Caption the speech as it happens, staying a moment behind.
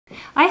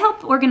I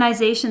help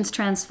organizations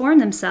transform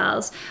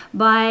themselves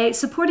by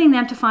supporting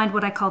them to find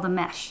what I call the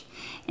mesh.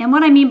 And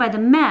what I mean by the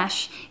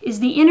mesh is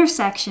the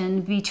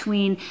intersection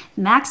between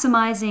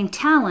maximizing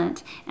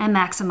talent and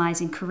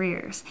maximizing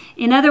careers.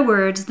 In other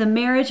words, the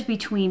marriage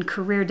between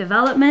career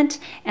development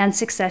and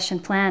succession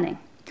planning.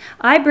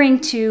 I bring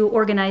to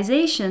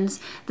organizations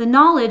the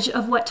knowledge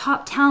of what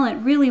top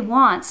talent really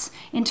wants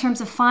in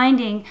terms of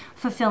finding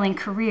fulfilling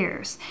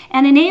careers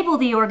and enable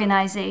the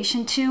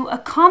organization to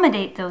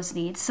accommodate those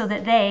needs so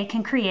that they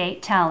can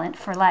create talent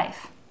for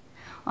life.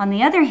 On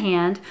the other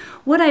hand,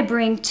 what I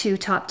bring to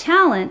top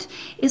talent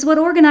is what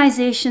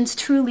organizations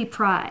truly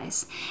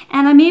prize.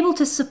 And I'm able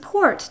to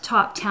support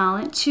top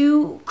talent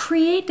to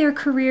create their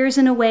careers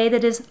in a way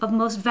that is of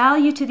most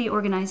value to the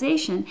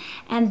organization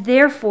and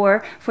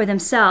therefore for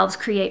themselves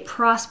create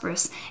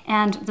prosperous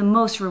and the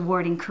most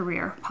rewarding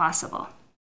career possible.